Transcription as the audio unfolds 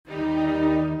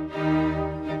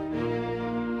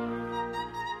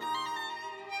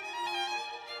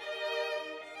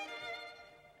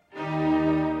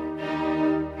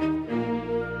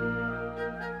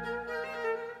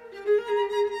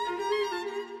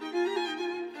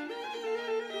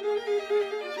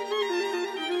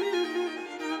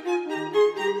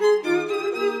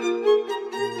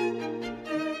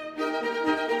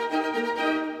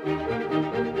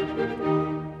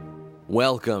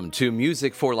Welcome to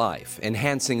Music for Life,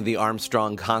 enhancing the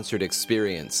Armstrong concert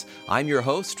experience. I'm your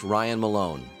host, Ryan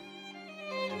Malone.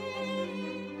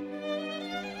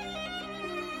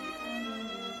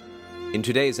 In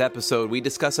today's episode, we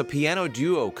discuss a piano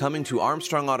duo coming to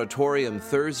Armstrong Auditorium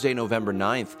Thursday, November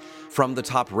 9th, from the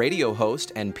top radio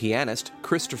host and pianist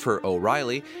Christopher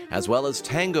O'Reilly, as well as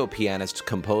tango pianist,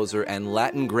 composer, and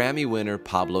Latin Grammy winner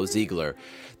Pablo Ziegler.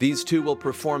 These two will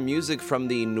perform music from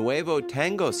the Nuevo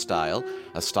Tango style,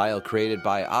 a style created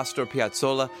by Astor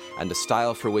Piazzolla and a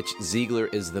style for which Ziegler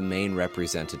is the main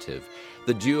representative.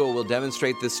 The duo will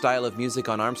demonstrate this style of music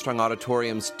on Armstrong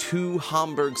Auditorium's two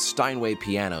Hamburg Steinway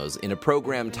pianos in a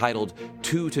program titled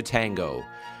Two to Tango.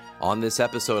 On this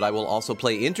episode, I will also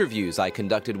play interviews I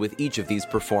conducted with each of these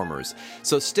performers.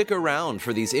 So stick around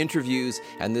for these interviews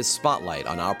and this spotlight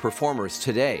on our performers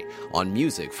today on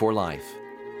Music for Life.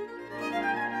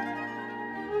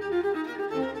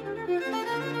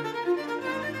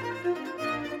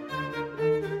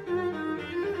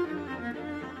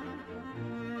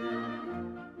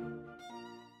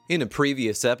 In a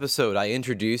previous episode, I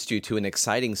introduced you to an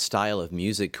exciting style of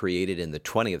music created in the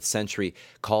 20th century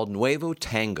called Nuevo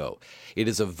Tango. It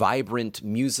is a vibrant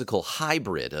musical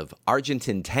hybrid of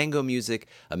Argentine tango music,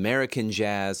 American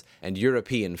jazz, and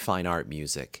European fine art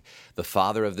music. The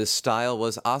father of this style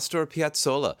was Astor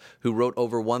Piazzolla, who wrote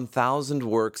over 1,000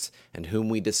 works and whom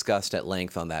we discussed at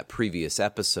length on that previous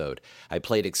episode. I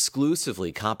played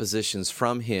exclusively compositions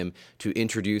from him to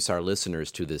introduce our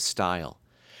listeners to this style.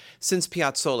 Since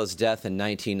Piazzolla's death in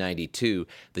 1992,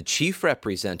 the chief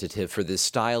representative for this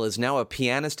style is now a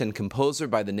pianist and composer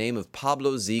by the name of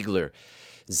Pablo Ziegler.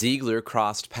 Ziegler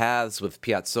crossed paths with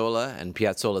Piazzolla and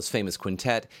Piazzolla's famous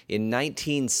quintet in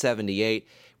 1978,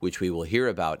 which we will hear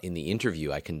about in the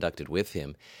interview I conducted with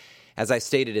him. As I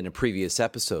stated in a previous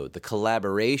episode, the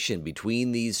collaboration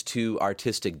between these two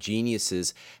artistic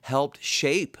geniuses helped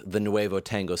shape the Nuevo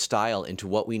Tango style into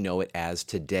what we know it as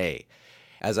today.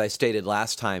 As I stated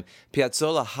last time,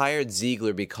 Piazzolla hired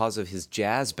Ziegler because of his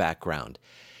jazz background.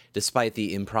 Despite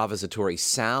the improvisatory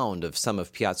sound of some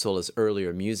of Piazzolla's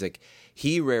earlier music,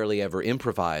 he rarely ever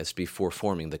improvised before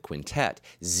forming the quintet.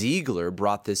 Ziegler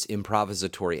brought this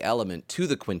improvisatory element to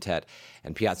the quintet,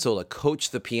 and Piazzolla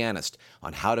coached the pianist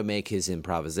on how to make his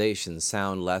improvisations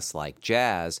sound less like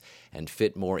jazz and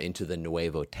fit more into the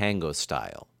Nuevo Tango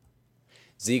style.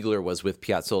 Ziegler was with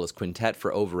Piazzolla's quintet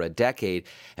for over a decade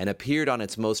and appeared on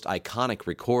its most iconic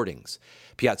recordings.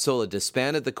 Piazzolla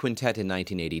disbanded the quintet in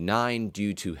 1989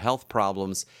 due to health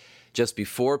problems. Just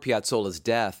before Piazzolla's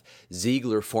death,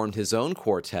 Ziegler formed his own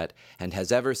quartet and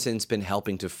has ever since been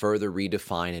helping to further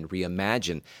redefine and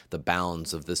reimagine the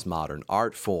bounds of this modern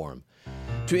art form.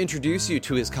 To introduce you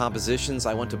to his compositions,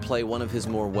 I want to play one of his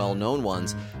more well-known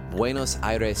ones, Buenos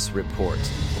Aires Report.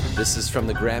 This is from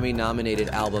the Grammy-nominated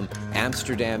album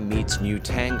Amsterdam Meets New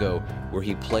Tango, where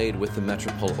he played with the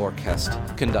Metropole Orchestra,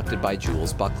 conducted by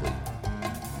Jules Buckley.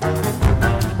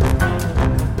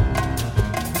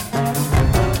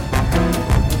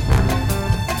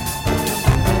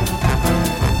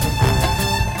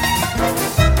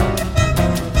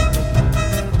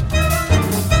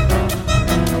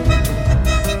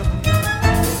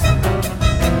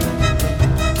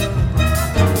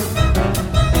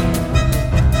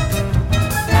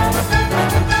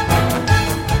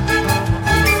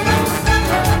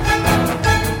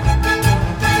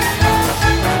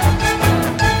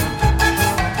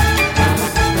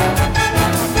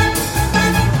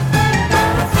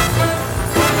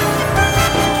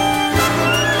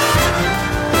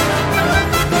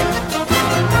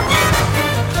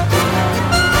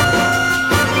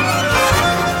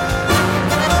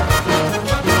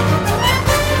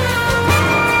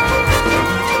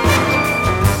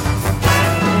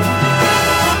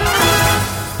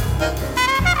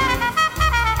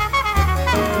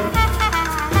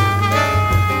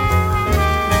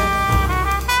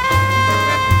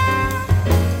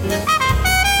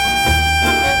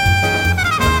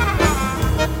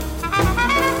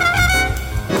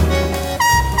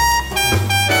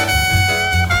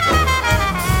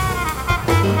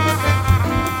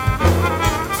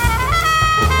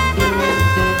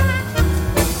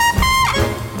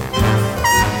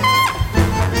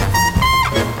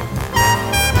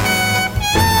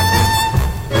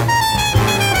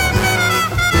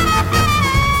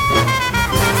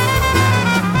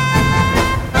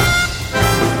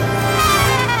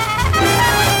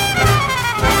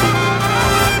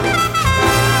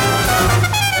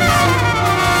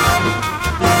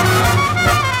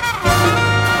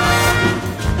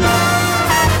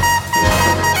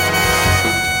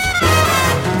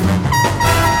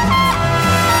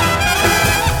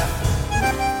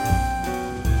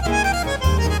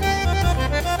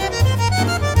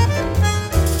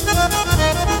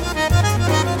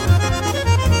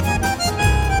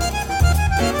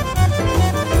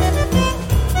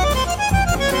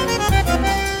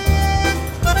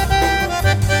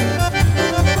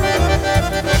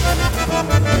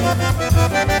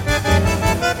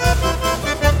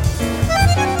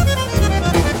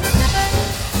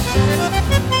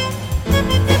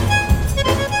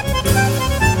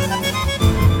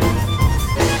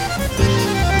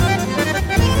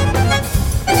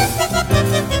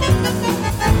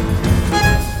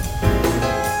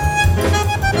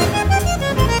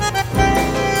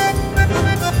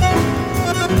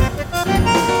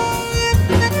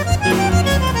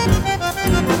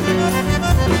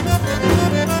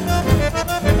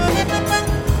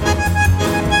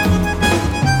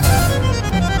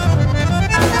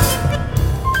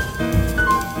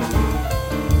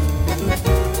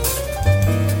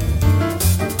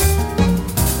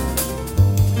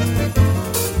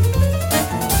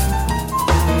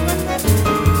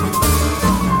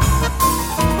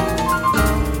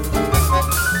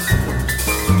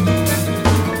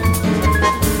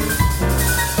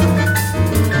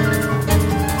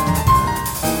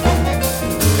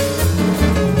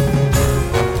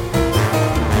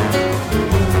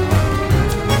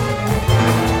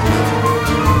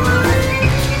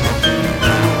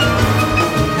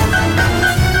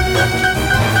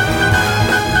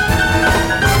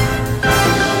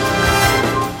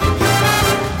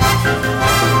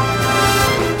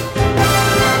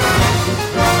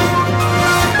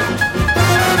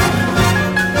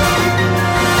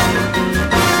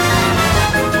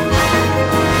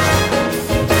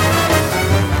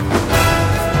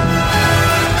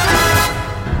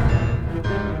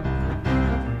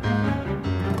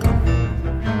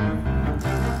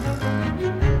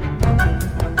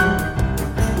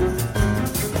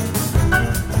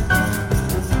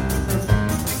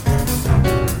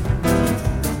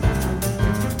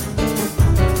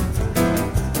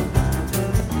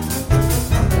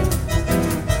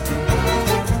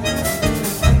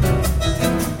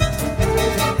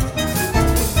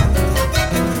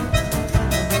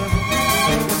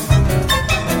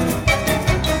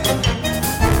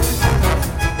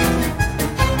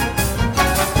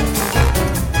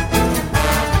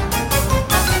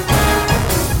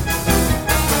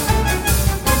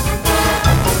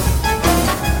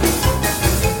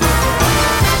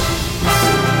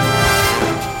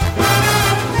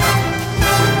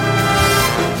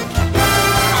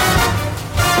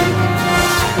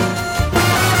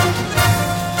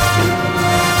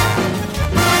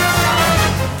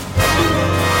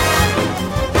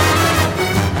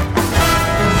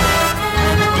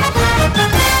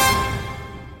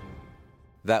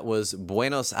 was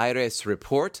Buenos Aires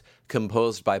Report,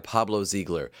 composed by Pablo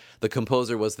Ziegler. The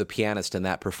composer was the pianist in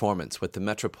that performance, with the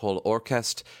Metropole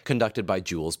Orkest, conducted by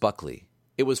Jules Buckley.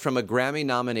 It was from a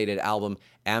Grammy-nominated album,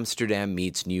 Amsterdam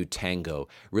Meets New Tango,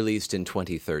 released in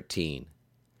 2013.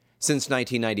 Since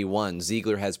 1991,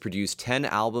 Ziegler has produced 10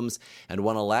 albums and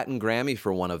won a Latin Grammy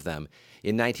for one of them.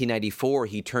 In 1994,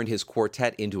 he turned his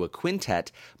quartet into a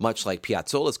quintet, much like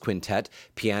Piazzolla's quintet: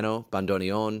 piano,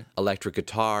 bandoneon, electric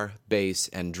guitar, bass,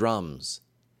 and drums.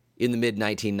 In the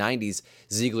mid-1990s,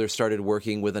 Ziegler started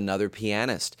working with another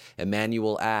pianist,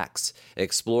 Emanuel Ax,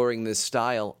 exploring this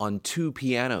style on 2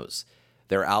 pianos.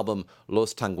 Their album,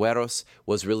 Los Tangueros,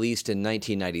 was released in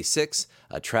 1996,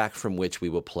 a track from which we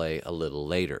will play a little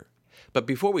later. But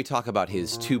before we talk about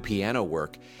his 2-piano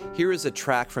work, here is a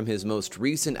track from his most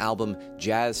recent album,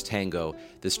 Jazz Tango.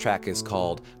 This track is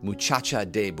called Muchacha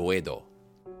de Boedo.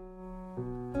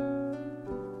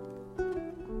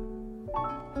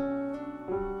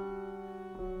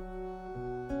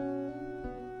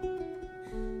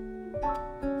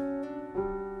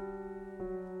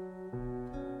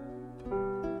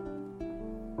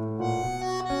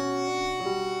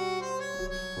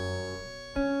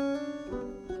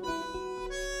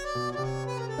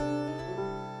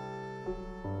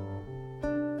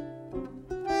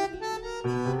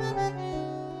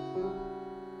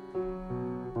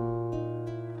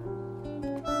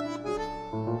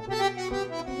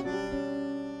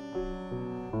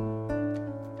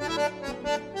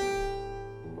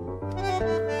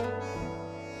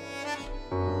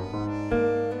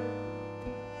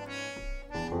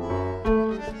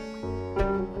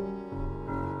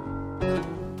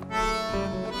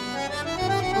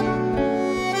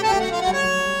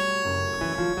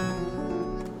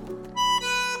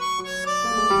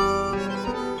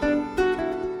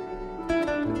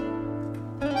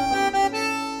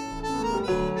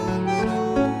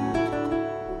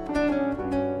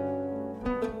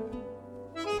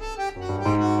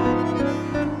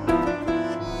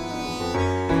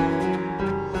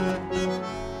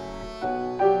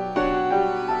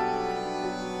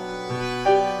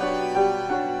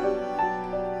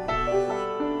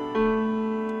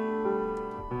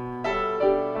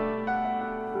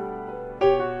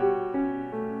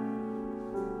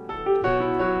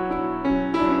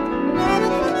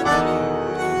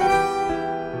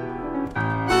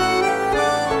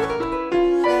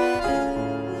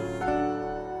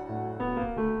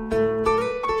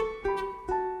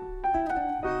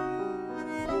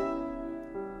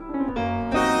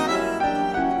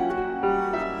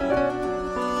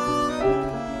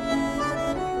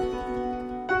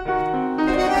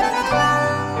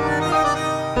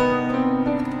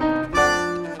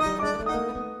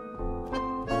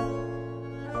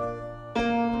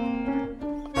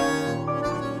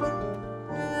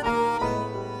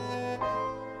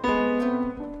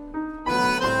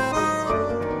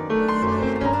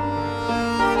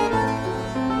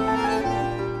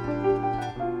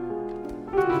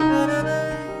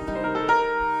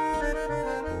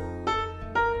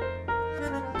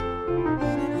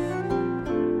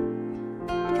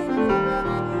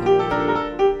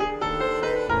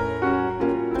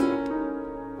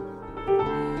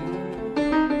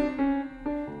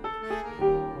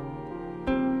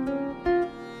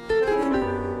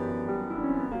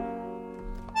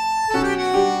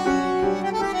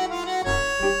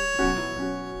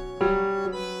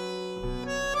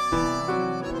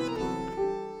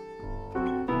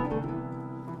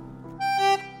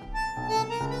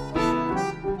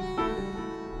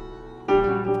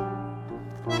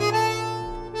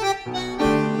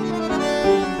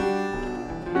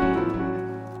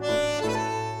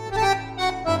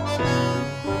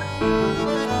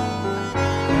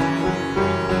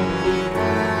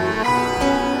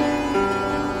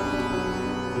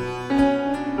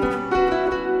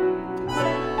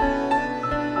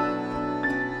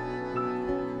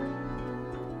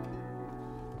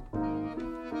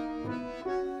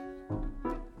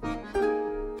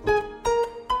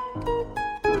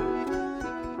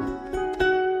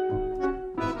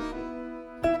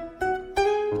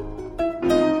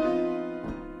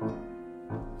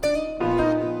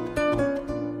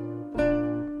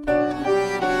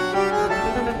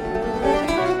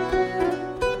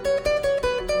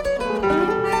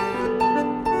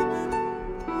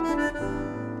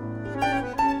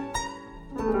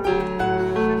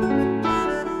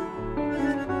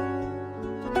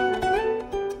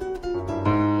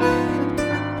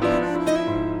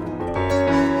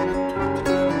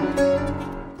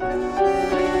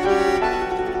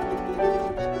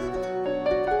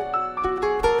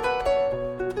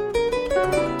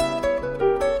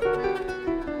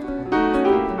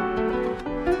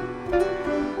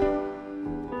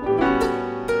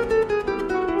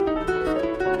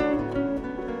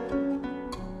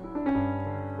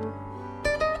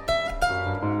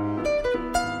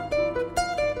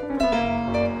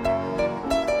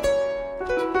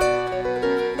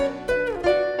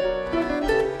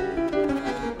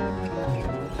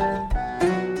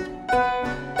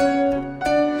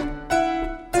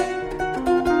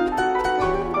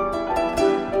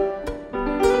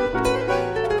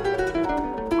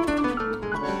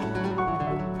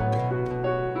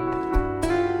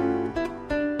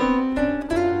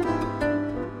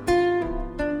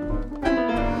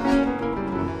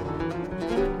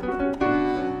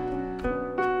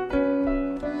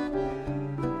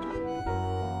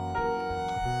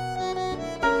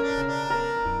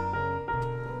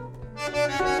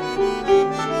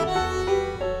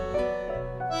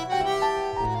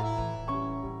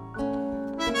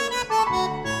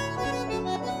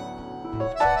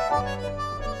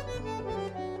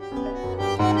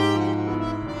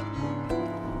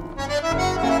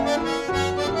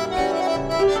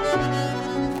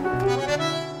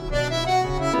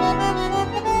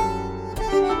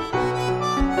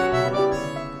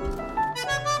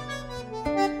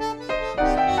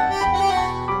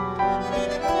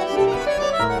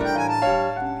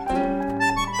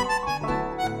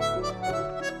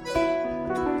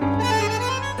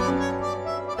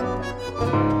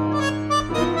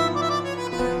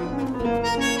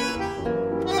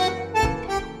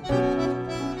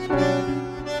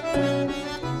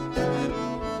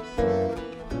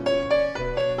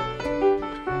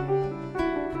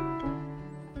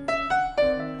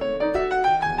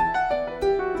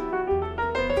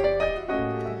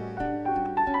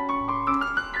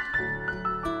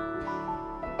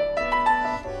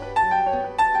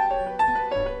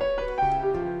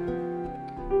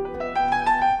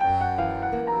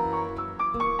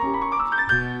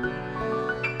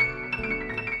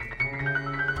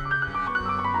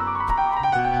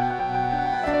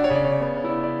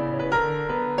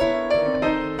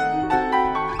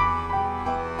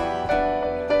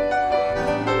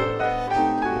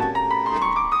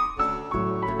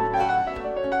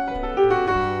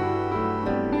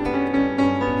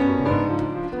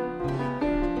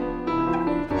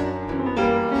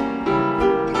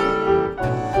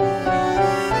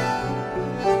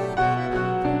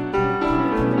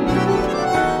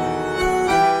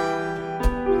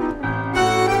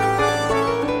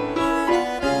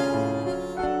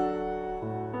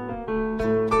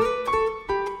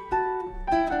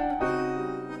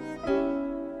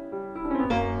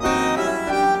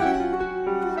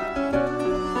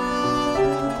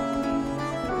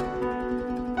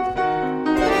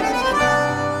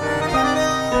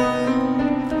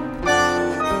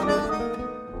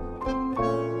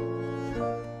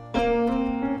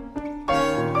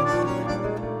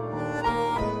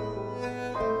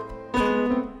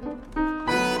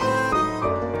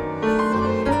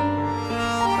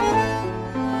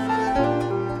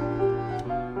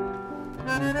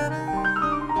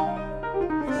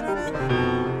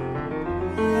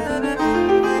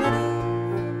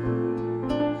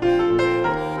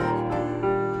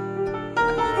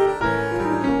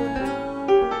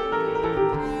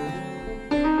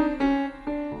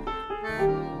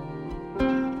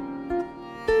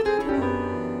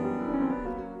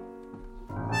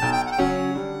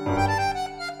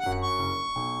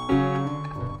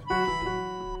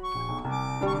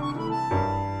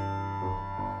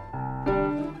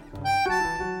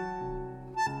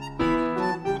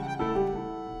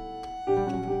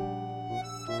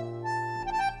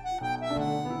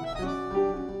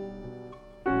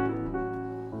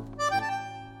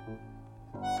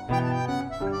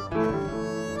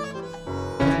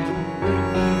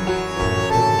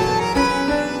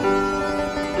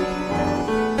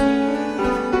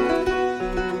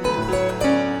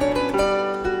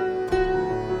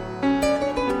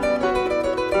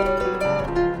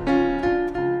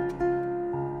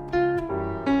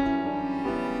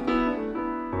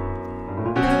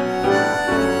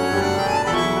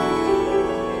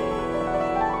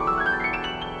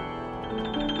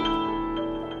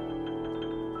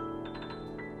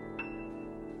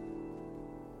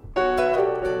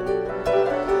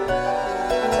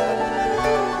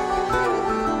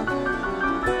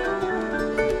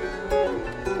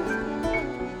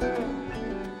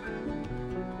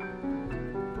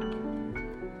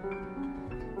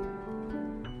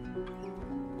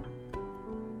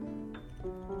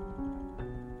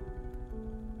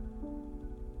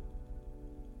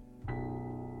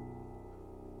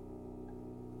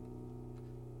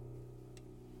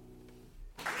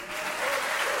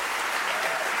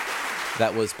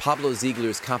 That was Pablo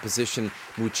Ziegler's composition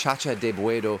Muchacha de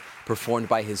Boedo, performed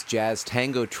by his jazz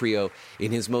tango trio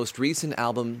in his most recent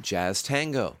album, Jazz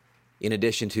Tango. In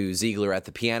addition to Ziegler at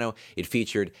the piano, it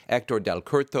featured Hector Del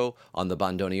Curto on the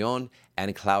bandoneon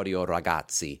and Claudio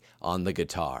Ragazzi on the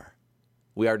guitar.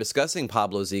 We are discussing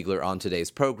Pablo Ziegler on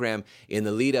today's program in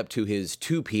the lead-up to his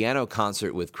two-piano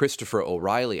concert with Christopher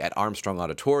O'Reilly at Armstrong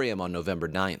Auditorium on November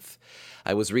 9th.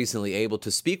 I was recently able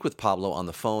to speak with Pablo on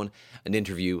the phone, an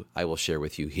interview I will share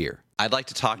with you here. I'd like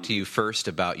to talk to you first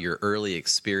about your early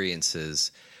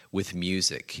experiences with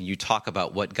music. Can you talk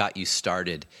about what got you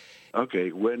started?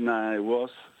 Okay, when I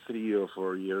was 3 or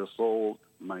 4 years old,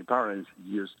 my parents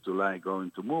used to like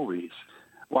going to movies.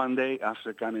 One day,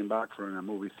 after coming back from a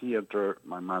movie theater,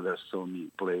 my mother saw me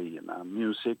playing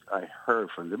music I heard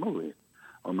from the movie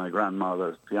on my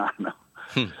grandmother's piano.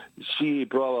 She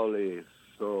probably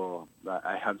saw that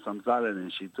I had some talent,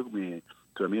 and she took me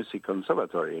to a music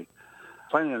conservatory.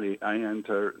 Finally, I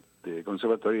entered the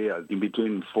conservatory in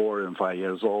between 4 and 5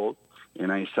 years old,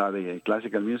 and I studied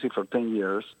classical music for 10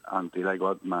 years until I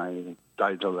got my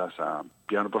title as a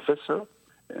piano professor,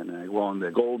 and I won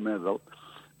the gold medal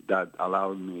that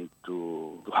allowed me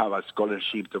to have a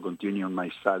scholarship to continue my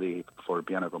study for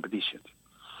piano competitions.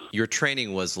 Your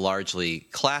training was largely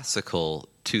classical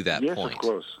to that point. Yes, of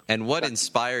course. And what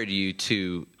inspired you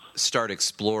to start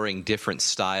exploring different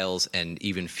styles and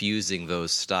even fusing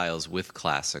those styles with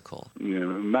classical?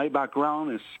 My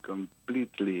background is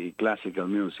completely classical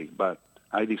music, but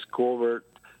I discovered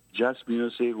jazz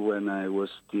music when I was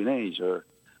a teenager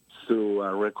through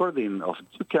a recording of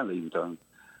Duke Ellington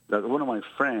that one of my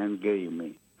friends gave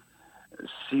me.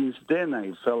 Since then,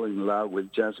 I fell in love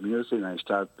with jazz music, and I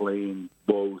started playing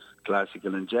both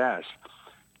classical and jazz.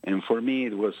 And for me,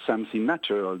 it was something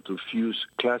natural to fuse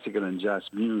classical and jazz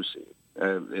music.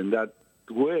 In that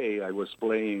way, I was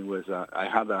playing with, I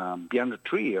had a piano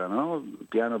trio,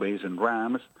 piano, bass, and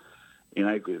drums, and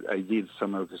I did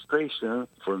some orchestration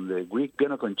from the Greek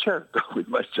piano concerto with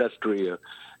my jazz trio.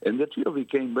 And the trio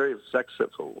became very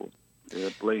successful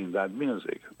playing that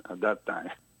music at that time.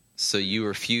 So you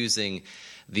were fusing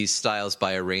these styles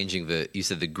by arranging you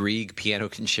said the Grieg piano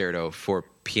concerto for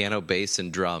piano, bass,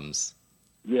 and drums.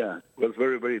 Yeah, it was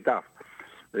very, very tough.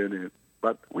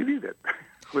 But we did it.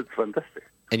 It was fantastic.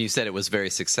 And you said it was very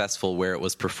successful where it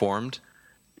was performed?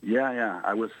 Yeah.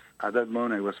 At that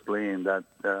moment, I was playing that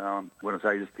Buenos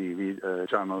Aires TV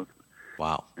channel.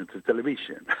 Wow. Into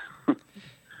television.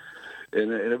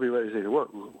 and everybody said, "What?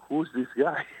 Who's this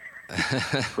guy?"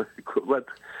 But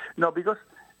no, because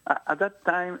at that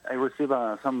time I received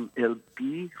some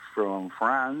LP from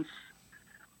France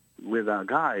with a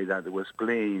guy that was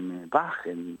playing Bach,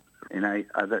 and I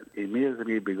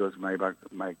immediately, because my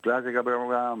classical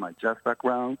background, my jazz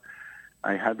background,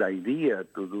 I had the idea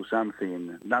to do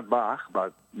something not Bach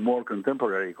but more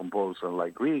contemporary composer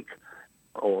like Grieg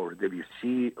or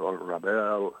Debussy or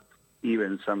Ravel,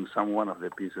 even some one of the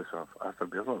pieces of Astor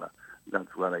Piazzolla.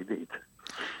 That's what I did.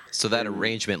 So that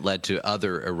arrangement led to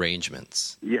other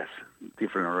arrangements? Yes,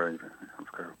 different arrangements, of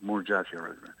course, more jazzy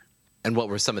arrangements. And what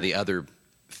were some of the other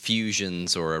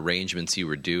fusions or arrangements you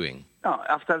were doing?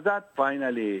 After that,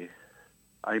 finally,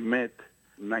 I met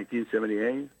in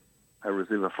 1978. I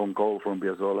received a phone call from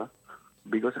Piazzolla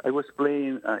because I was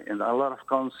playing in a lot of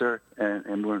concerts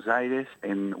in Buenos Aires,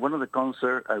 and one of the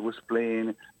concerts I was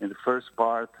playing in the first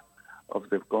part of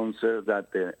the concert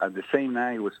that at the same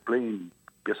night I was playing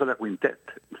Piazzolla Quintet.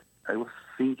 I was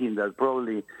thinking that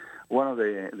probably one of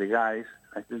the guys,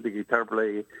 I think the guitar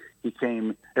player, he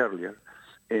came earlier,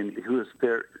 and he was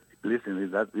there listening to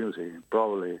that music.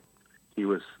 Probably he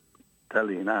was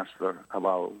telling Astor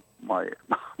about my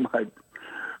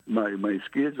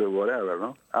skills or whatever.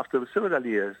 No? After several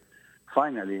years,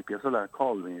 finally Piazzolla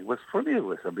called me. For me, it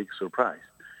was a big surprise.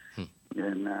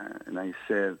 And I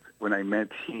said, when I met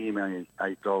him,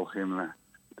 I told him,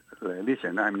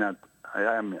 listen, I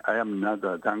am not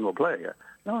a tango player.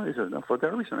 No, he said, no, for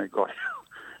that reason I called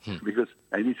you. Because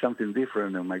I need something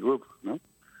different in my group, no?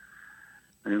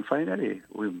 And finally,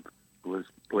 we was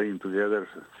playing together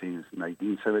since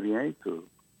 1978 to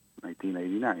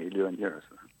 1989, 11 years.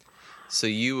 So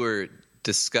you were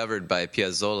discovered by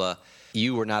Piazzolla.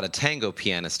 You were not a tango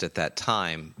pianist at that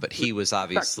time, but he was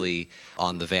obviously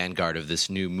on the vanguard of this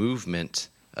new movement,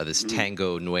 this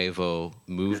Tango Nuevo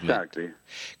movement. Exactly.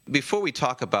 Before we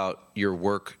talk about your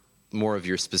work, more of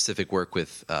your specific work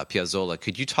with Piazzolla,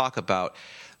 could you talk about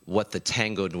what the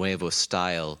Tango Nuevo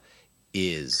style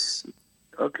is?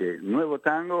 Okay, Nuevo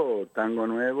Tango, or Tango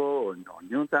Nuevo, or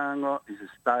New Tango is a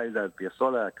style that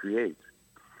Piazzolla creates.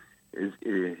 It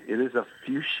is a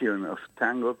fusion of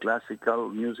tango, classical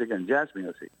music, and jazz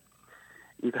music.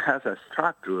 it has a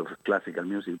structure of classical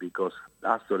music because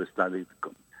Astor studied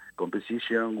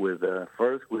composition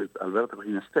first with Alberto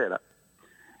Ginastera,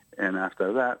 and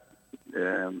after that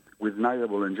with Nadia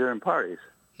Boulanger in Paris.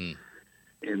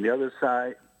 And the other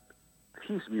side,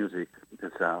 his music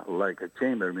is like a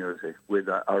chamber music with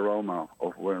the aroma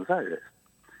of Buenos Aires.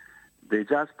 The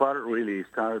jazz part really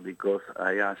started because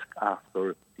I asked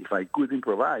Astor if I could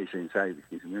improvise inside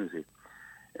his music.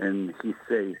 And he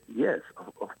said, yes,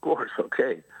 of course,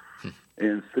 okay.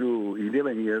 And through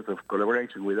 11 years of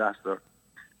collaboration with Astor,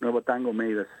 Nuevo Tango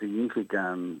made a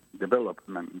significant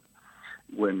development.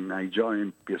 When I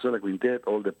joined Piazzolla Quintet,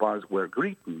 all the parts were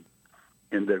written,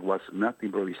 and there was not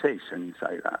improvisation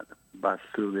inside that. But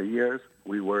through the years,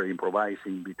 we were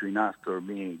improvising between Astor,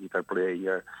 me, guitar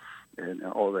player, and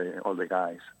all the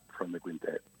guys from the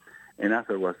quintet. And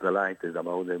Astor was delighted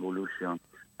about the evolution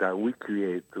that we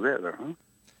create together.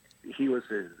 He was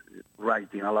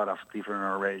writing a lot of different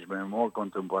arrangements, more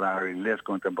contemporary, less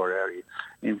contemporary.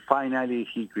 And finally,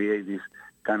 he created this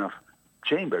kind of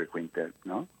chamber quintet,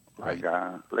 no? Right.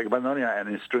 Like bandoneon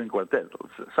and a string quartet,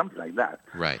 something like that.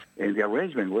 Right. And the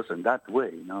arrangement wasn't that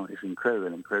way, you know. It's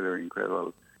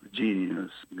incredible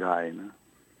genius guy. You know?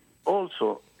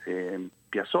 Also,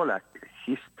 Piazzolla,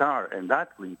 he started in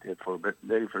that quintet for the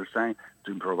very first time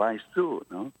to improvise too,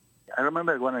 no? I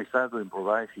remember when I started to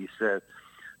improvise, he said,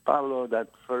 Pablo, that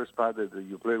first part that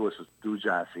you played was too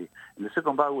jazzy. And the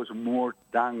second part was more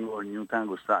tango or new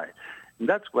tango style. And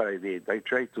that's what I did. I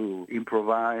tried to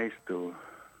improvise, to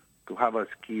have a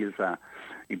skills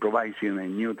improvising a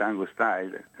new tango style.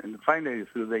 And finally,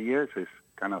 through the years, it's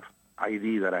kind of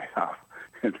idea that I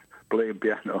have. Playing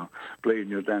piano, playing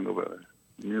new tango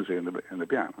music in the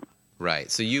piano.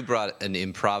 Right. So you brought an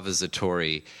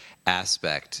improvisatory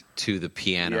aspect to the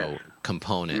piano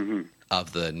component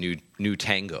of the new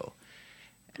tango.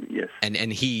 Yes.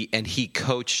 And he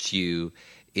coached you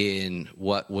in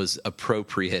what was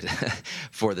appropriate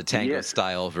for the tango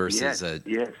style versus a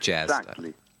jazz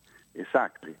style.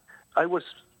 Exactly. I was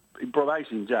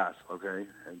improvising jazz, okay,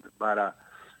 but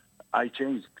I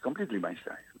changed completely my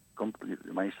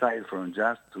style from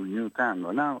jazz to new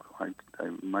tango. Now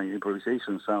my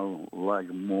improvisation sound like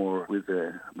more with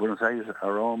the Buenos Aires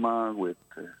aroma, with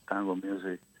tango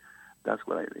music. That's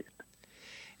what I did.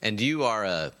 And you are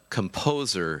a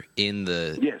composer in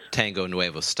the Tango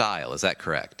Nuevo style, is that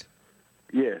correct?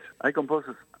 Yes. I composed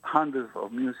hundreds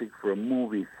of music for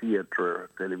movie, theater,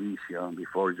 television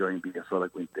before joining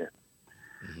Piazzolla Quintet.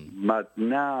 But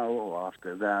now,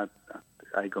 after that,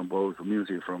 I compose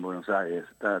music from Buenos Aires.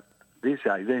 That this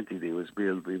identity was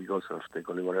built because of the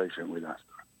collaboration with Astor.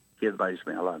 He advised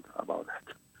me a lot about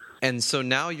that. And so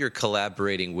now you're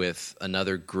collaborating with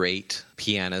another great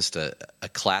pianist, a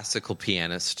classical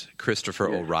pianist, Christopher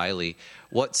O'Reilly.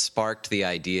 What sparked the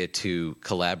idea to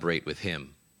collaborate with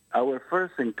him? Our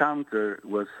first encounter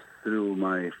was through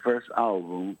my first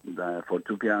album for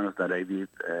two pianos that I did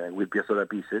with Piazzolla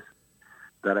pieces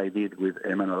that I did with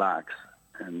Emmanuel Ax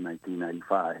in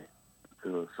 1995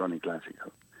 through Sony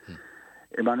Classical.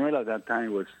 Emmanuel at that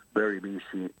time was very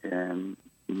busy, and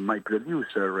my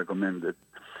producer recommended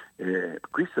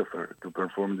Christopher to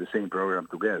perform the same program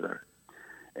together.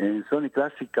 And Sony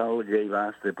Classical gave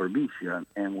us the permission,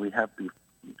 and we have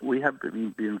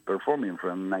been performing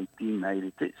from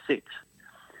 1996.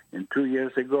 And 2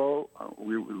 years ago,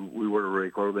 we were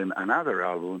recording another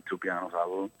album, two pianos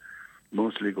album,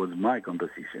 mostly with my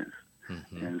compositions,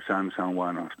 and some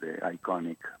one of the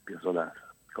iconic Piazzolla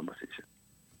compositions.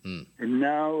 And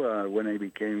now, when I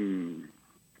became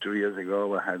 2 years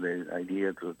ago, I had the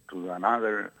idea to do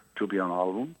another two piano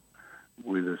album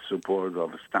with the support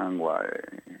of Stan Way.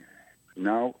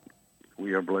 Now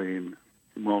we are playing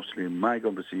mostly my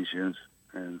compositions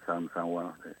and some one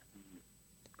of the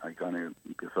iconic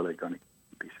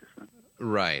pieces.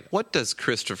 Right. What does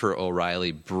Christopher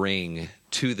O'Reilly bring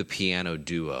to the piano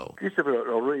duo? Christopher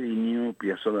already knew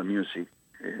Piazzolla music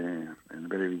in the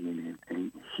very beginning,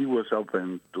 and he was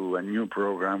open to a new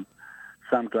program.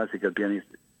 Some classical pianists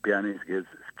get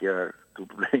scared to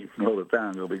play Nuevo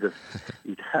Tango because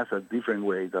it has a different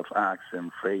way of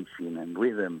accent, phrasing, and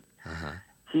rhythm.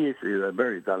 He is a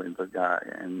very talented guy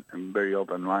and very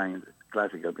open-minded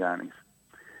classical pianist.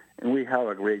 And we have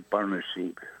a great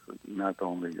partnership, not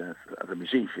only as a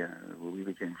musician. We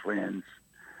became friends,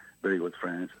 very good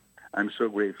friends. I'm so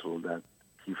grateful that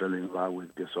he fell in love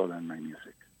with Piazzolla and my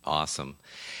music. Awesome.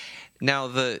 Now,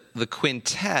 the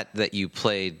quintet that you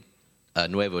played,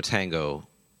 Nuevo Tango,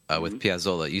 with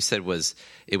Piazzolla, you said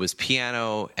it was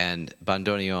piano and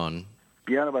bandoneon.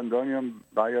 Piano, bandoneon,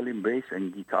 violin, bass,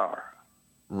 and guitar.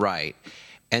 Right.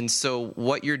 And so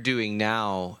what you're doing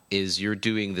now is you're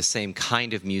doing the same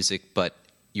kind of music, but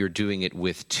you're doing it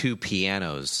with two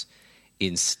pianos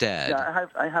instead. Yeah,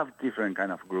 I have different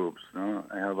kind of groups. No?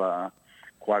 I have a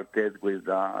quartet with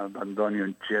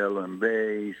bandoneon, cello, and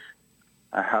bass.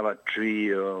 I have a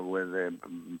trio with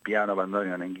piano,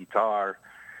 bandoneon, and guitar.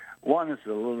 One is a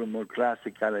little more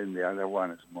classical, and the other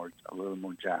one is a little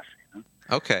more jazzy. No?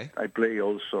 Okay. I play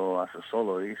also as a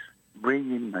soloist,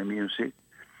 bringing my music,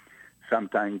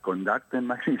 sometimes conducting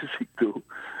my music too,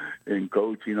 and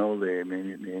coaching all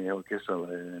the orchestral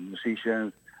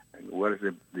musicians. What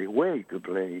is the way to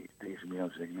play this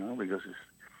music, no? Because it's,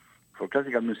 for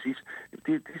classical musicians,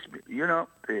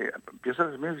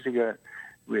 Piazzolla's music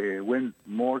went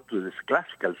more to the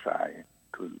classical side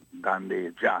than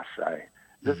the jazz side.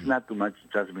 There's not too much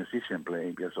jazz musician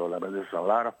playing Piazzolla, but there's a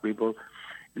lot of people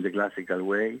in the classical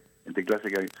way,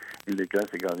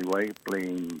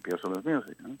 playing Piazzolla's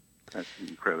music. No? That's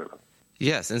incredible.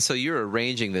 Yes, and so you're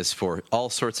arranging this for all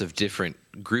sorts of different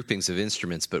groupings of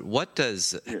instruments, but what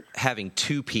does having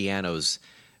two pianos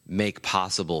make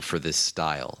possible for this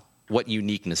style? What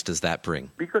uniqueness does that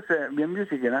bring? Because the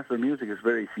music in Astor music is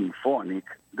very symphonic.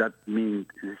 That means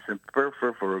it's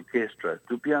perfect for orchestra.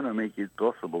 Two pianos make it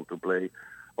possible to play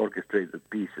orchestrated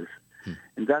pieces.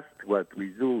 And that's what we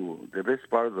do. The best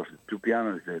part of the two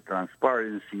pianos is the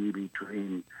transparency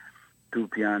between two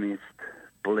pianists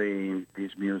playing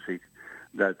this music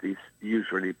that is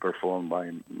usually performed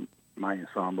by my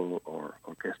ensemble or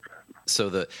orchestra. So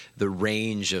the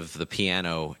range of the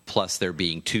piano, plus there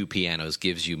being two pianos,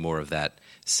 gives you more of that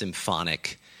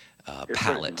symphonic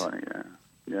palette. Symphonic,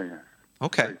 yeah.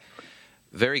 Okay.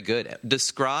 Very good.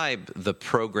 Describe the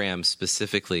program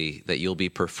specifically that you'll be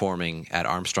performing at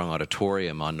Armstrong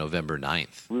Auditorium on November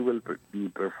 9th. We will be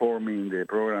performing the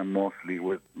program mostly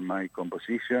with my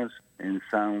compositions and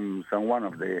some one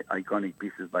of the iconic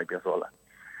pieces by Piazzolla.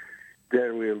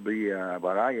 There will be a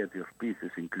variety of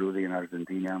pieces, including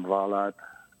Argentinian ballad,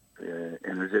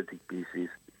 energetic pieces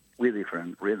with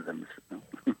different rhythms.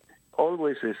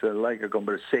 Always is like a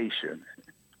conversation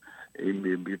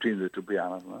in between the two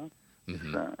pianos. No?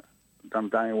 Mm-hmm.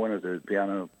 Sometimes one of the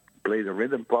piano play the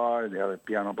rhythm part, the other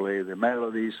piano play the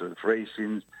melodies or the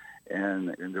phrasings,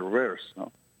 and in the reverse.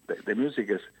 No? The music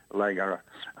is like a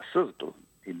circle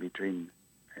in between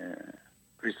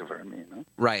Christopher and me. No?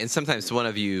 Right, and sometimes one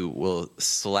of you will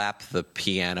slap the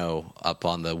piano up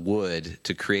on the wood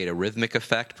to create a rhythmic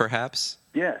effect, perhaps?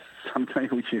 Yes,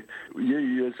 sometimes we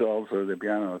use also the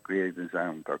piano creating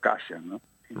some percussion, no?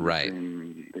 Right.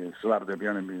 Slap the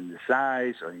piano in the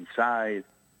sides or inside,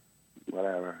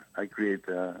 whatever. I create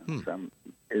some.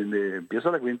 In the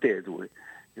Piazzolla Quintet,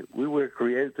 we were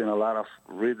creating a lot of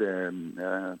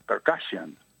rhythm,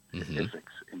 percussion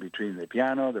effects in between the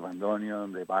piano, the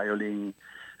bandoneon, the violin,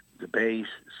 the bass,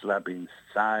 slapping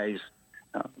sides.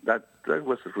 That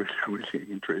was really, really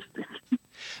interesting.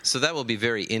 So that will be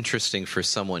very interesting for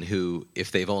someone who,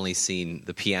 if they've only seen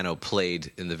the piano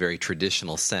played in the very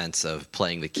traditional sense of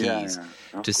playing the keys,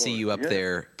 to see you up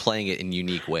there playing it in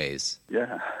unique ways.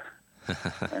 Yeah,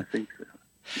 I think so.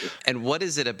 Yes. And what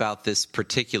is it about this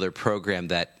particular program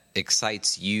that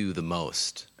excites you the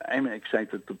most? I'm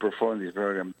excited to perform this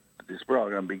program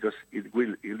because it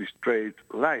will illustrate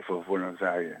life of Buenos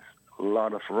Aires. A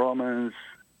lot of romance,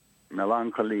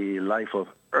 melancholy, life of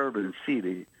urban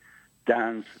city,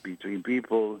 dance between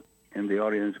people, and the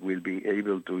audience will be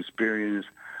able to experience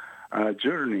a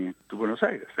journey to Buenos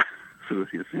Aires through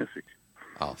his music.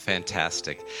 Oh,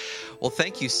 fantastic. Well,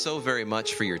 thank you so very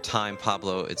much for your time,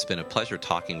 Pablo. It's been a pleasure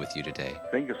talking with you today.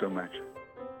 Thank you so much.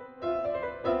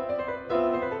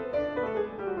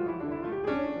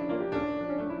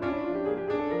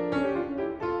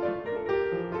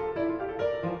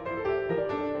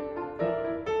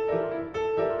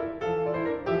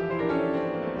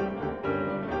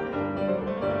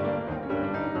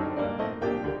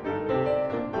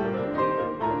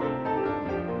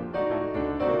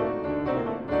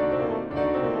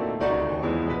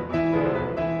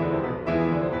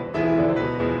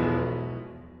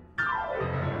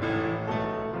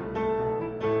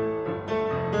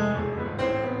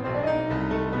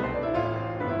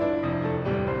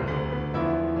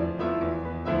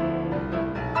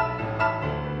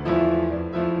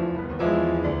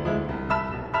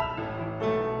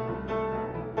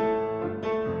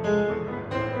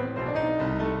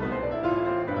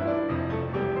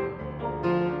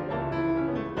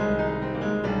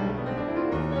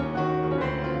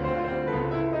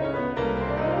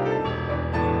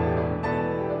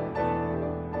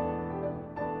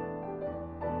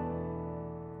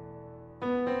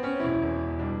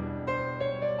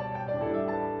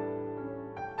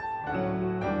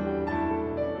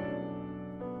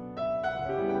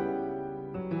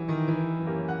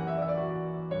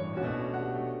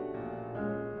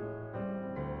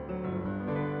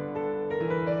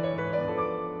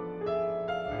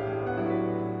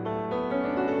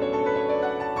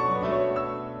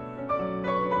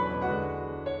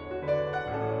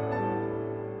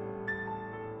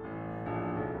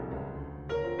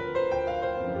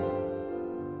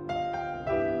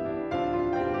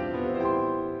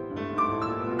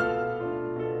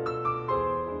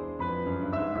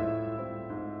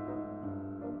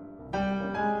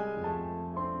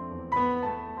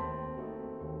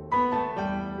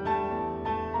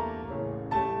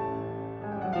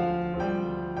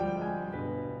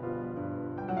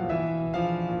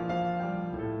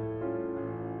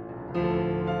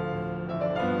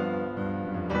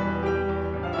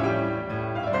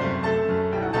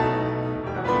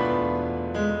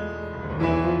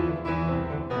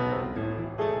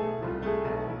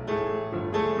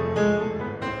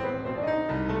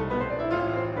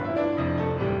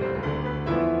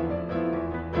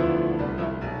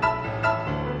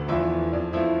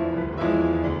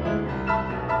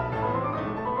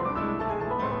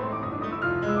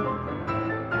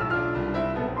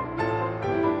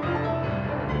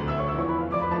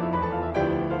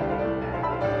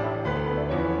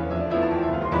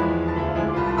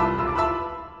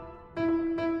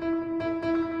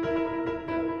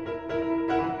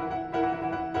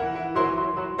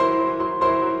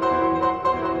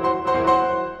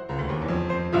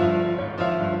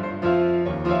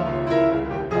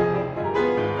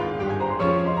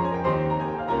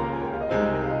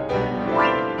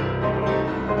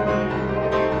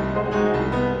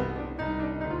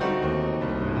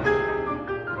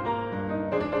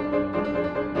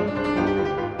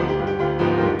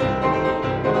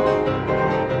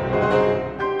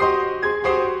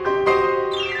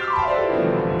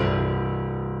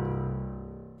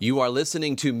 You are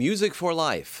listening to Music for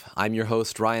Life. I'm your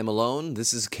host, Ryan Malone.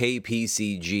 This is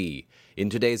KPCG. In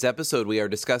today's episode, we are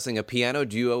discussing a piano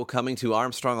duo coming to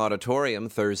Armstrong Auditorium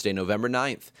Thursday, November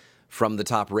 9th. From the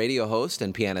Top radio host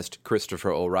and pianist Christopher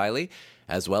O'Reilly,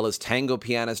 as well as tango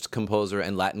pianist, composer,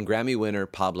 and Latin Grammy winner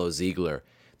Pablo Ziegler.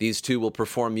 These two will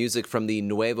perform music from the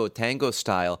Nuevo Tango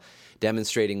style,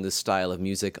 demonstrating the style of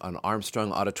music on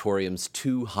Armstrong Auditorium's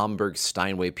two Hamburg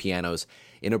Steinway pianos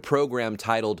in a program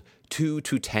titled Two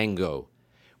to Tango.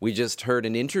 We just heard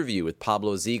an interview with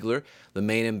Pablo Ziegler, the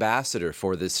main ambassador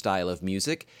for this style of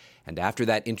music, and after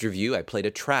that interview, I played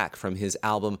a track from his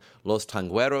album Los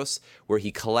Tangueros, where he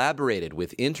collaborated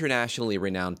with internationally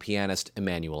renowned pianist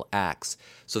Emanuel Ax.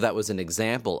 So that was an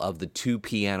example of the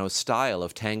two-piano style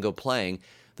of tango playing,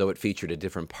 though it featured a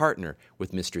different partner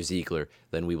with Mr. Ziegler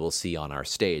than we will see on our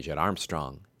stage at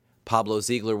Armstrong. Pablo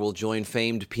Ziegler will join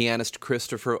famed pianist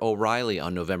Christopher O'Reilly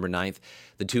on November 9th.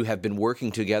 The two have been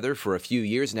working together for a few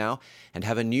years now and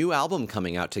have a new album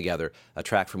coming out together, a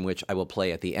track from which I will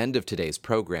play at the end of today's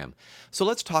program. So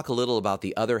let's talk a little about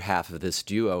the other half of this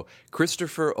duo,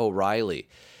 Christopher O'Reilly.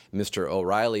 Mr.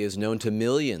 O'Reilly is known to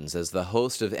millions as the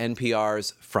host of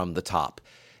NPR's From the Top.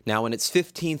 Now, in its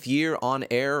 15th year on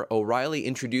air, O'Reilly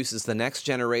introduces the next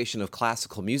generation of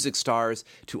classical music stars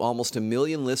to almost 1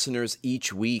 million listeners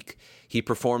each week. He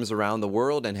performs around the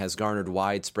world and has garnered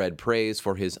widespread praise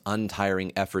for his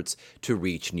untiring efforts to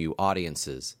reach new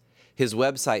audiences. His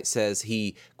website says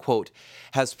he, quote,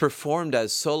 has performed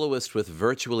as soloist with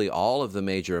virtually all of the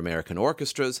major American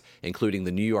orchestras, including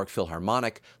the New York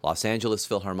Philharmonic, Los Angeles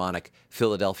Philharmonic,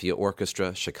 Philadelphia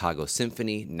Orchestra, Chicago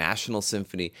Symphony, National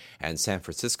Symphony, and San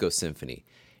Francisco Symphony.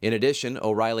 In addition,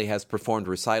 O'Reilly has performed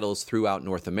recitals throughout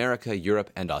North America, Europe,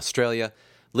 and Australia.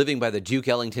 Living by the Duke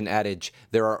Ellington adage,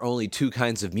 there are only two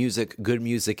kinds of music, good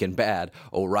music and bad,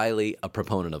 O'Reilly, a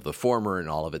proponent of the former in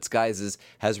all of its guises,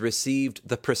 has received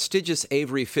the prestigious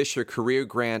Avery Fisher Career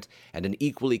Grant and an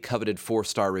equally coveted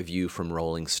 4-star review from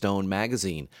Rolling Stone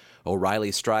magazine.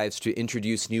 O'Reilly strives to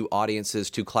introduce new audiences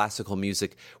to classical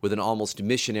music with an almost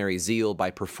missionary zeal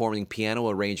by performing piano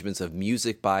arrangements of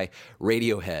music by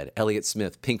Radiohead, Elliott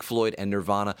Smith, Pink Floyd, and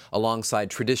Nirvana alongside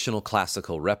traditional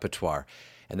classical repertoire.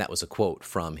 And that was a quote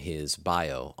from his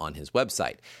bio on his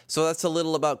website. So that's a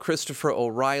little about Christopher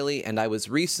O'Reilly, and I was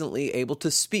recently able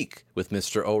to speak with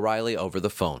Mr. O'Reilly over the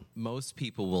phone. Most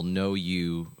people will know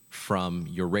you from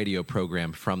your radio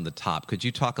program, From the Top. Could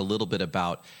you talk a little bit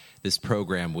about this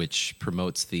program which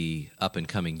promotes the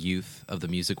up-and-coming youth of the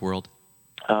music world?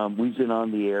 We've been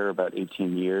on the air about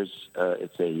 18 years.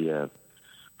 It's a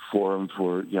forum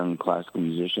for young classical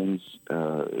musicians.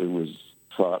 It was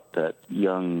thought that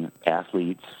young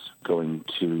athletes going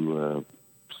to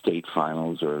state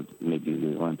finals or maybe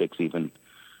the Olympics even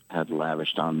had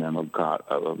lavished on them got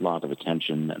a lot of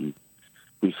attention, and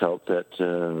we felt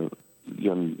that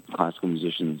young classical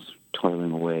musicians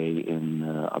toiling away in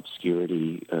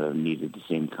obscurity needed the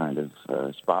same kind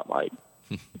of spotlight,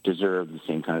 deserved the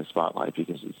same kind of spotlight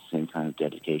because it's the same kind of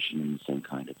dedication and the same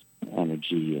kind of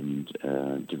energy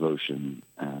and devotion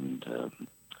and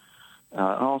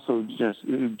also, just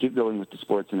going with the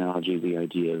sports analogy, the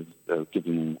idea of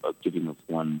giving of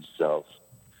oneself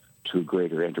to a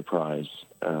greater enterprise,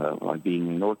 like being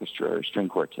in an orchestra or a string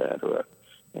quartet or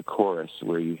a chorus,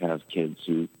 where you have kids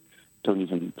who don't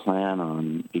even plan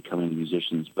on becoming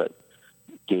musicians, but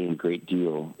gain a great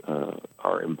deal,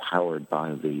 are empowered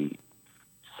by the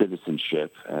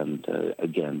citizenship and,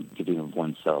 again, giving of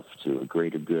oneself to a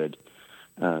greater good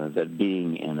that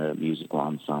being in a musical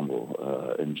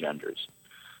ensemble engenders.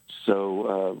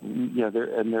 So,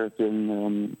 there have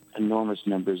been enormous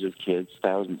numbers of kids,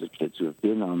 thousands of kids who have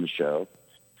been on the show.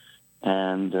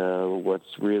 And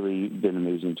what's really been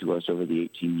amazing to us over the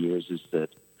 18 years is that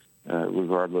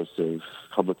regardless of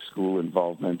public school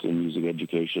involvement in music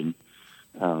education,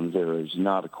 there is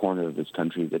not a corner of this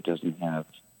country that doesn't have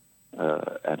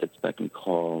at its beck and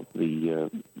call the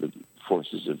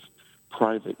forces of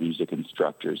private music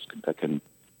instructors that can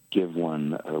give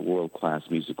one a world-class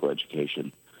musical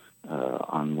education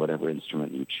on whatever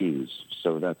instrument you choose.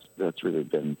 So that's really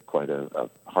been quite a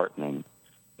heartening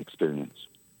experience.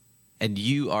 And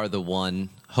you are the one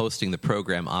hosting the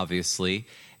program, obviously,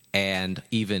 and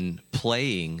even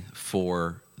playing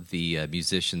for the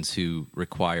musicians who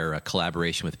require a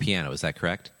collaboration with piano. Is that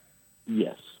correct?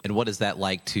 Yes. And what is that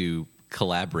like to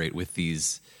collaborate with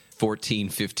these 14,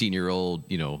 15-year-old,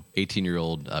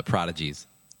 18-year-old prodigies?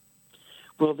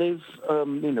 Well, they've,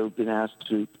 been asked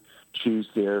to choose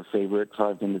their favorite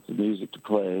 5 minutes of music to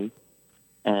play.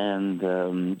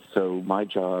 And so my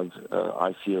job,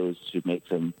 I feel, is to make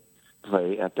them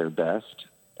play at their best.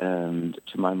 And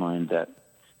to my mind, that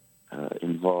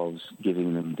involves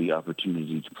giving them the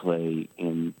opportunity to play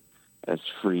in as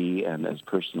free and as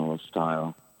personal a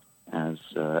style as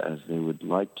they would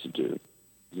like to do.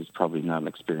 It's probably not an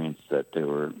experience that they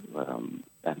were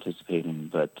anticipating,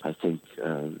 but I think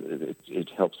it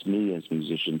helps me as a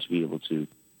musician to be able to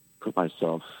put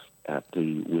myself at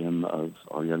the whim of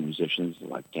our young musicians,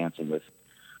 like dancing with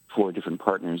 4 different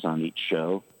partners on each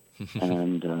show,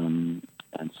 and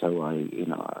so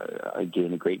I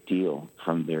gain a great deal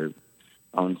from their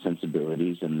own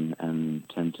sensibilities and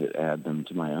tend to add them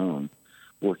to my own.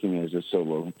 Working as a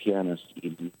solo pianist,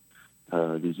 even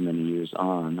these many years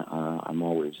on, I'm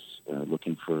always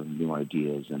looking for new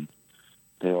ideas, and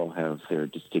they all have their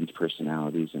distinct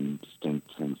personalities and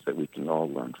distinct things that we can all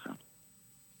learn from.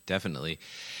 Definitely.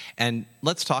 And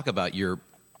let's talk about your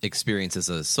experience as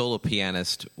a solo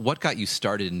pianist. What got you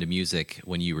started into music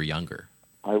when you were younger?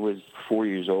 I was 4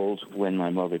 years old when my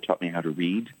mother taught me how to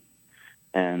read,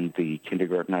 and the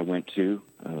kindergarten I went to,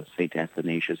 St.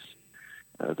 Athanasius,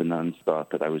 the nuns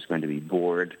thought that I was going to be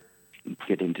bored and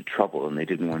get into trouble, and they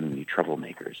didn't want any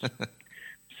troublemakers.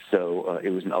 So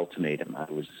it was an ultimatum.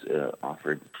 I was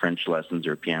offered French lessons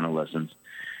or piano lessons,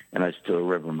 and I still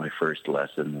remember my first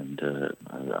lesson,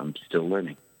 and I'm still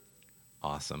learning.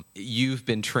 Awesome. You've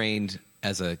been trained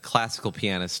as a classical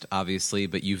pianist, obviously,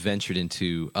 but you ventured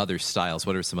into other styles.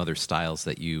 What are some other styles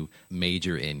that you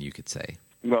major in, you could say?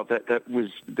 Well, that was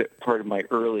part of my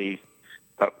early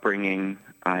upbringing.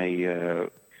 I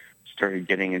started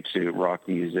getting into rock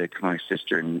music. My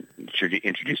sister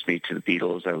introduced me to the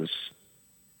Beatles. I was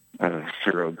a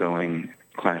thoroughgoing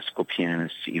classical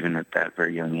pianist, even at that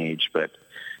very young age, but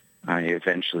I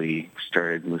eventually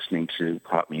started listening to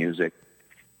pop music.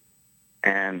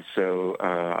 And so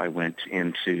I went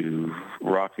into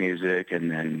rock music and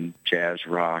then jazz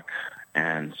rock.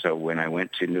 And so when I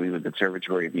went to New England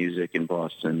Conservatory of Music in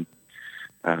Boston,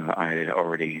 I had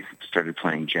already started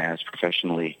playing jazz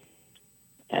professionally.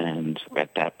 And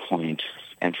at that point,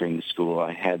 entering the school,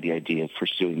 I had the idea of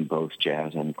pursuing both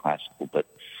jazz and classical, but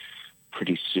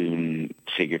pretty soon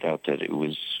figured out that it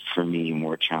was, for me,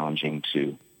 more challenging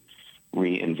to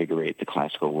reinvigorate the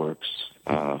classical works.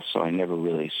 So I never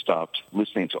really stopped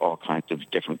listening to all kinds of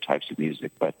different types of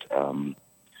music, but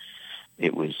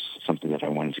it was something that I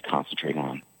wanted to concentrate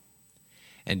on.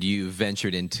 And you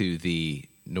ventured into the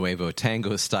Nuevo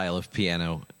Tango style of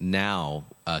piano now,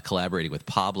 collaborating with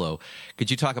Pablo. Could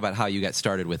you talk about how you got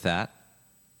started with that?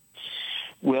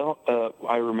 Well,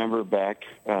 I remember back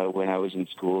when I was in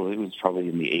school, it was probably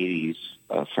in the 80s,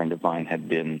 a friend of mine had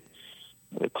been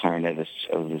the clarinetist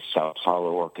of the Sao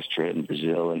Paulo Orchestra in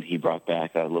Brazil, and he brought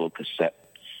back a little cassette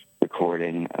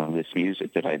recording of this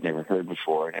music that I'd never heard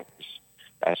before, and it was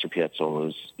Astor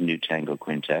Piazzolla's New Tango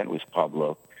Quintet with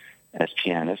Pablo as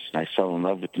pianist, and I fell in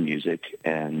love with the music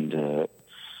and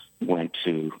went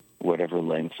to whatever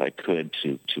lengths I could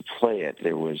to play it.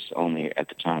 There was only, at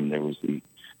the time, there was the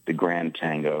Grand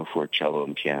Tango for cello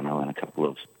and piano and a couple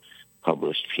of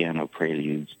published piano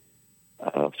preludes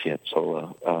of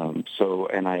Piazzolla.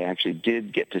 And I actually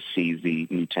did get to see the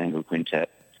New Tango Quintet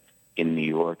in New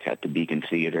York at the Beacon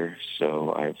Theater.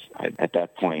 So I at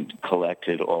that point,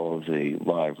 collected all of the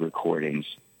live recordings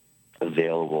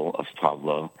available of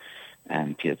Pablo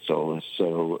and Piazzolla.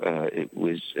 So it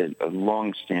was a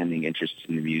long-standing interest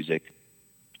in the music.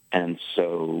 And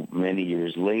so many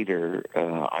years later,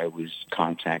 I was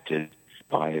contacted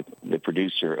by the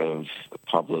producer of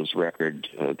Pablo's record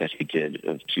that he did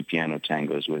of 2 piano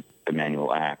tangos with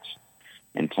Emanuel Ax,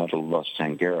 entitled Los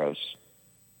Tangueros.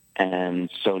 And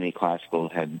Sony Classical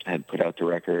had put out the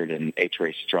record, and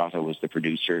Ettore Strata was the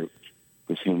producer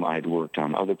with whom I'd worked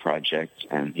on other projects,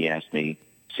 and he asked me,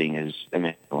 seeing as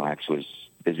Emanuel Ax was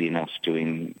busy enough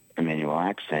doing Emanuel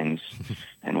Ax things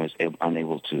and was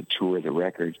unable to tour the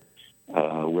record,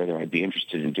 whether I'd be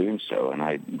interested in doing so, and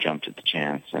I jumped at the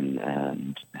chance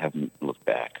and haven't looked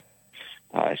back.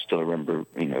 I still remember,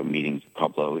 meeting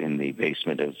Pablo in the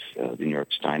basement of the New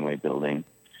York Steinway building,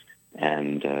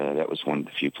 and that was one of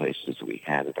the few places that we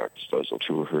had at our disposal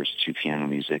to rehearse 2 piano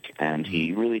music, and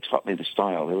he really taught me the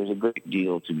style. There was a great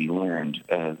deal to be learned.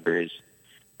 There is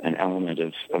an element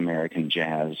of American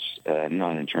jazz,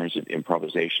 not in terms of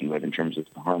improvisation, but in terms of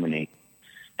harmony,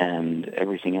 and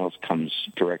everything else comes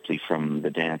directly from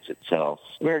the dance itself.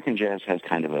 American jazz has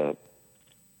kind of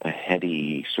a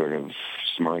heady, sort of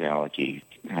smart alecky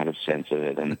kind of sense of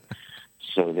it, and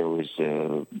so there was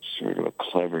a sort of a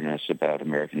cleverness about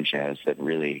American jazz that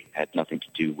really had nothing to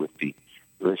do with the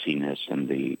earthiness and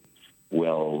the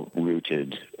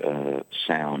well-rooted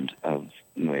sound of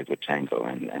Nuevo Tango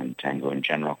and tango in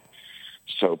general.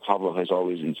 So Pablo has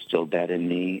always instilled that in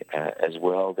me as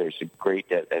well. There's a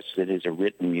great, as it is a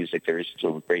written music, there is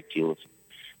still a great deal of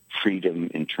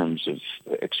freedom in terms of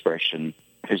expression.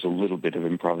 There's a little bit of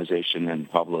improvisation, and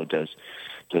Pablo does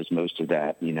most of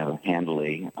that,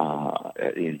 handily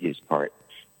in his part.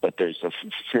 But there's a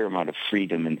fair amount of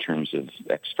freedom in terms of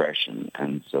expression,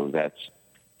 and so that's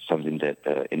something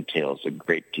that entails a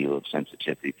great deal of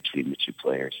sensitivity between the two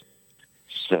players.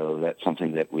 So that's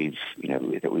something that we've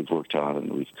worked on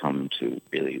and we've come to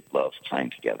really love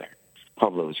playing together.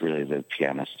 Pablo is really the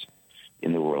pianist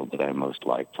in the world that I most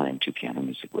like playing two piano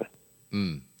music with.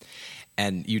 Mm.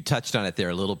 And you touched on it there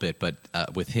a little bit, but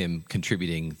with him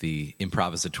contributing the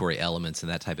improvisatory elements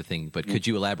and that type of thing. But could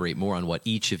you elaborate more on what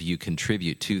each of you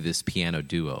contribute to this piano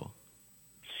duo?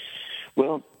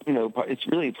 Well, it's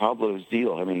really Pablo's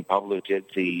deal. I mean, Pablo did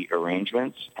the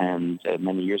arrangements, and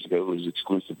many years ago it was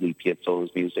exclusively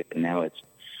Piazzolla's music, and now it's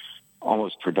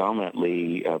almost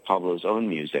predominantly Pablo's own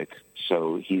music.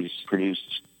 So he's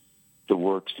produced the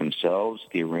works themselves,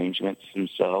 the arrangements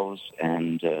themselves,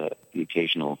 and the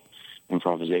occasional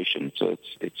improvisation. So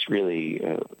it's really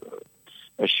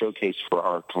a showcase for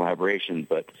our collaboration,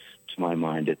 but to my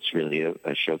mind, it's really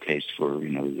a showcase for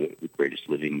the greatest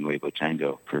living nuevo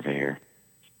tango purveyor.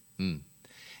 Mm.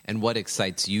 And what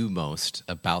excites you most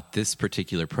about this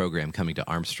particular program coming to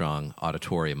Armstrong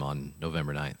Auditorium on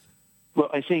November 9th?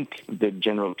 Well, I think the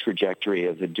general trajectory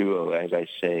of the duo, as I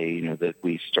say, that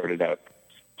we started out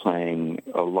playing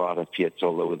a lot of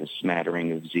Piazzolla with a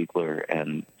smattering of Ziegler,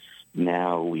 and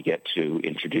now we get to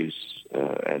introduce,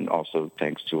 and also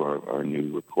thanks to our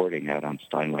new recording out on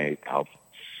Steinway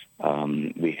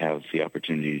album, we have the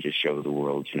opportunity to show the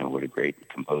world, what a great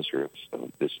composer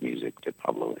of this music that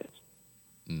Pablo is.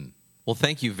 Mm. Well,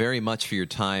 thank you very much for your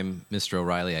time, Mr.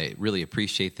 O'Reilly. I really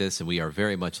appreciate this, and we are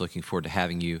very much looking forward to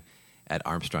having you at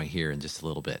Armstrong here in just a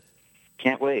little bit.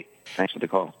 Can't wait. Thanks for the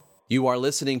call. You are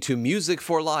listening to Music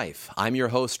for Life. I'm your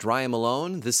host, Ryan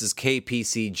Malone. This is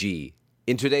KPCG.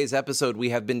 In today's episode, we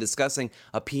have been discussing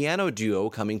a piano duo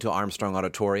coming to Armstrong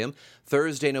Auditorium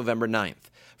Thursday, November 9th.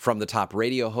 From the top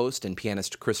radio host and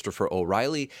pianist Christopher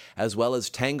O'Reilly, as well as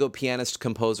tango pianist,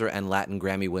 composer, and Latin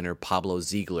Grammy winner Pablo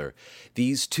Ziegler.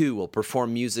 These two will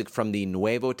perform music from the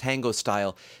Nuevo Tango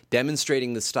style,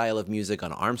 demonstrating the style of music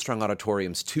on Armstrong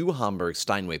Auditorium's two Hamburg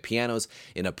Steinway pianos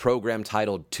in a program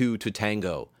titled Two to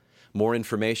Tango. More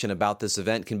information about this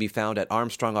event can be found at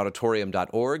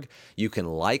armstrongauditorium.org. You can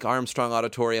like Armstrong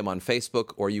Auditorium on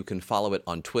Facebook, or you can follow it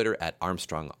on Twitter at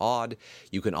ArmstrongAud.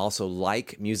 You can also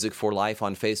like Music for Life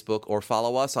on Facebook or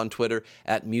follow us on Twitter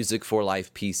at Music for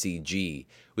Life PCG.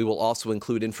 We will also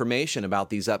include information about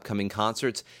these upcoming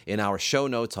concerts in our show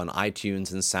notes on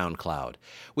iTunes and SoundCloud.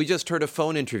 We just heard a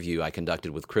phone interview I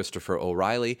conducted with Christopher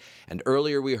O'Reilly, and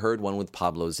earlier we heard one with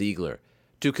Pablo Ziegler.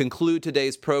 To conclude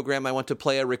today's program, I want to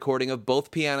play a recording of both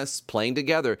pianists playing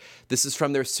together. This is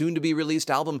from their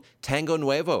soon-to-be-released album, Tango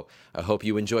Nuevo. I hope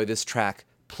you enjoy this track,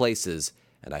 Places,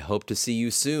 and I hope to see you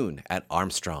soon at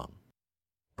Armstrong.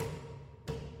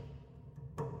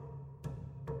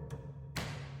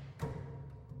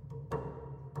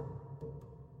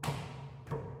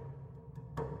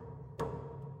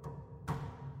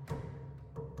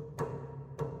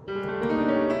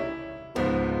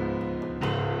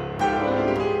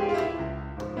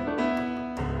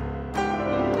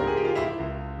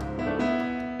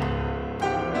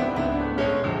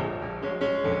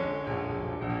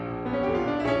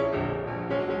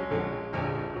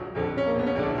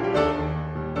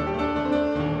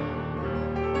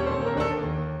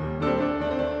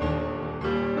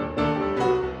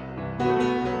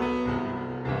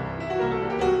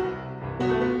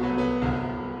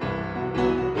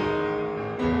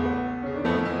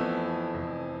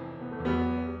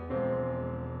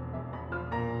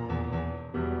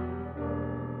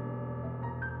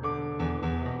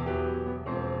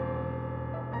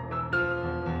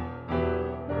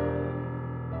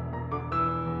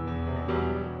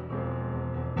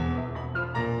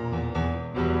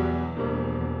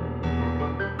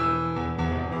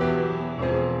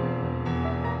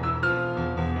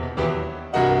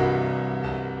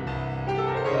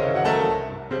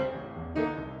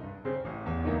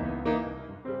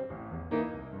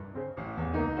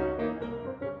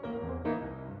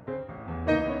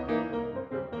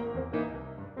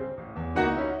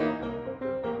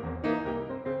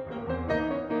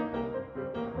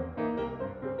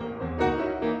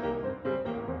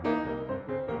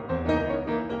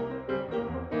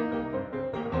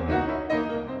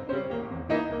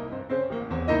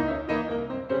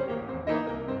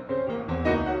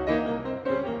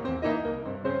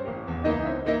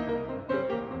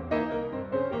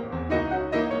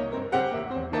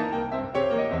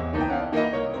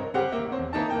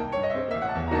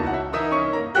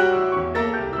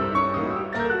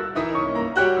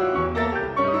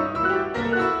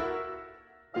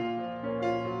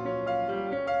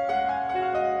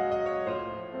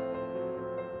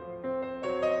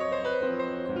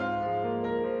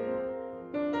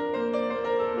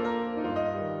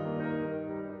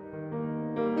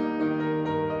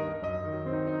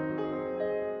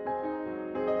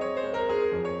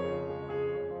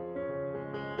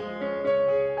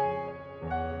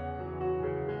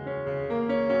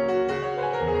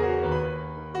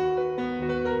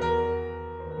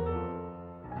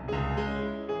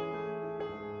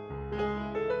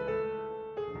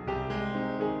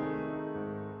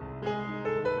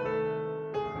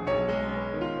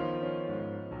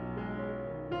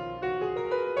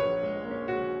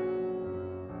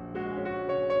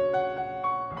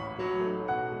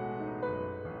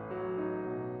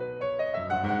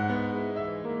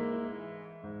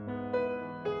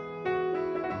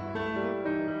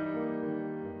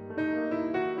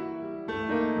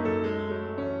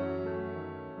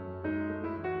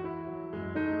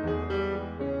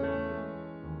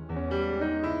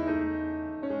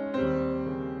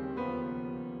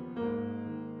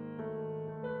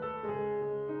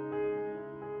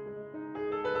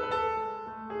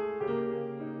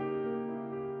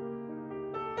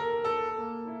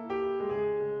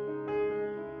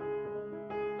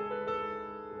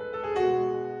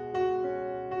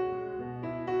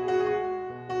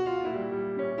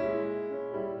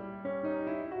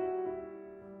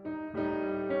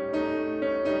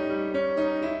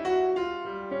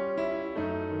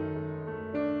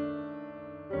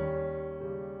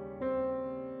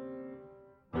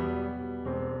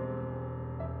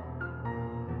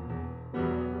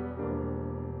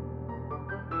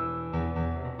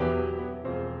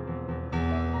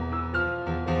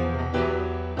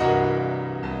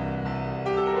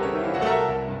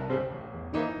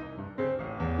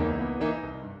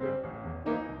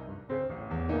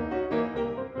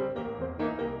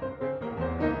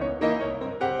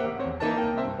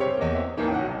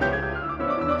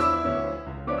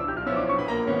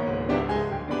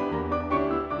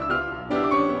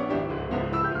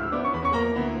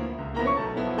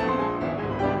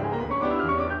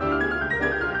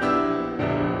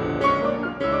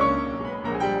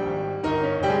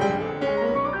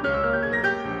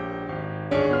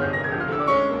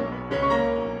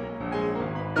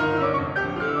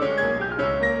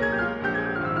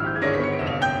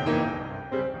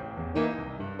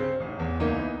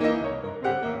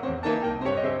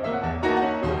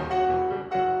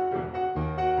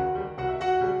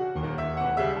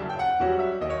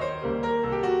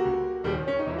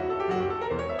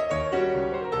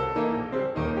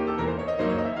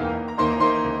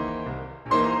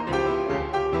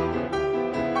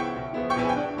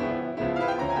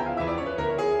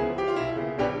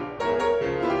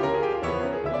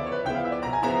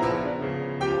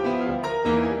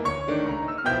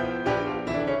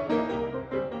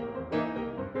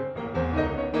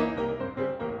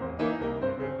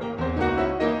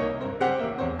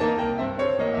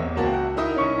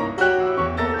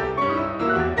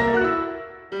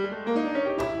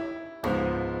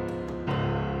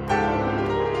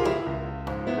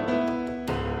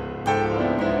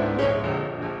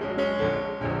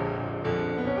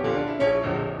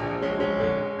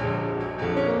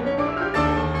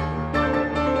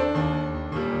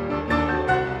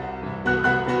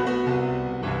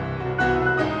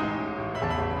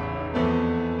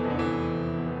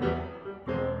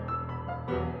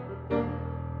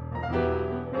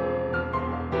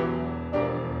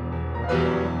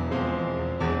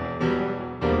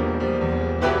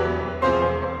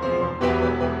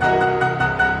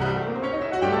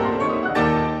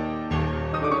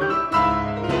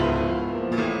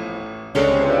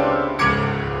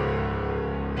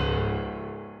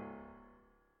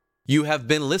 You have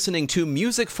been listening to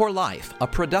Music for Life, a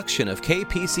production of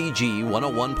KPCG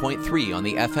 101.3 on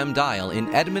the FM dial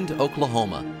in Edmond,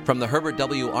 Oklahoma. From the Herbert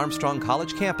W. Armstrong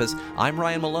College campus, I'm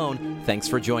Ryan Malone. Thanks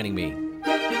for joining me.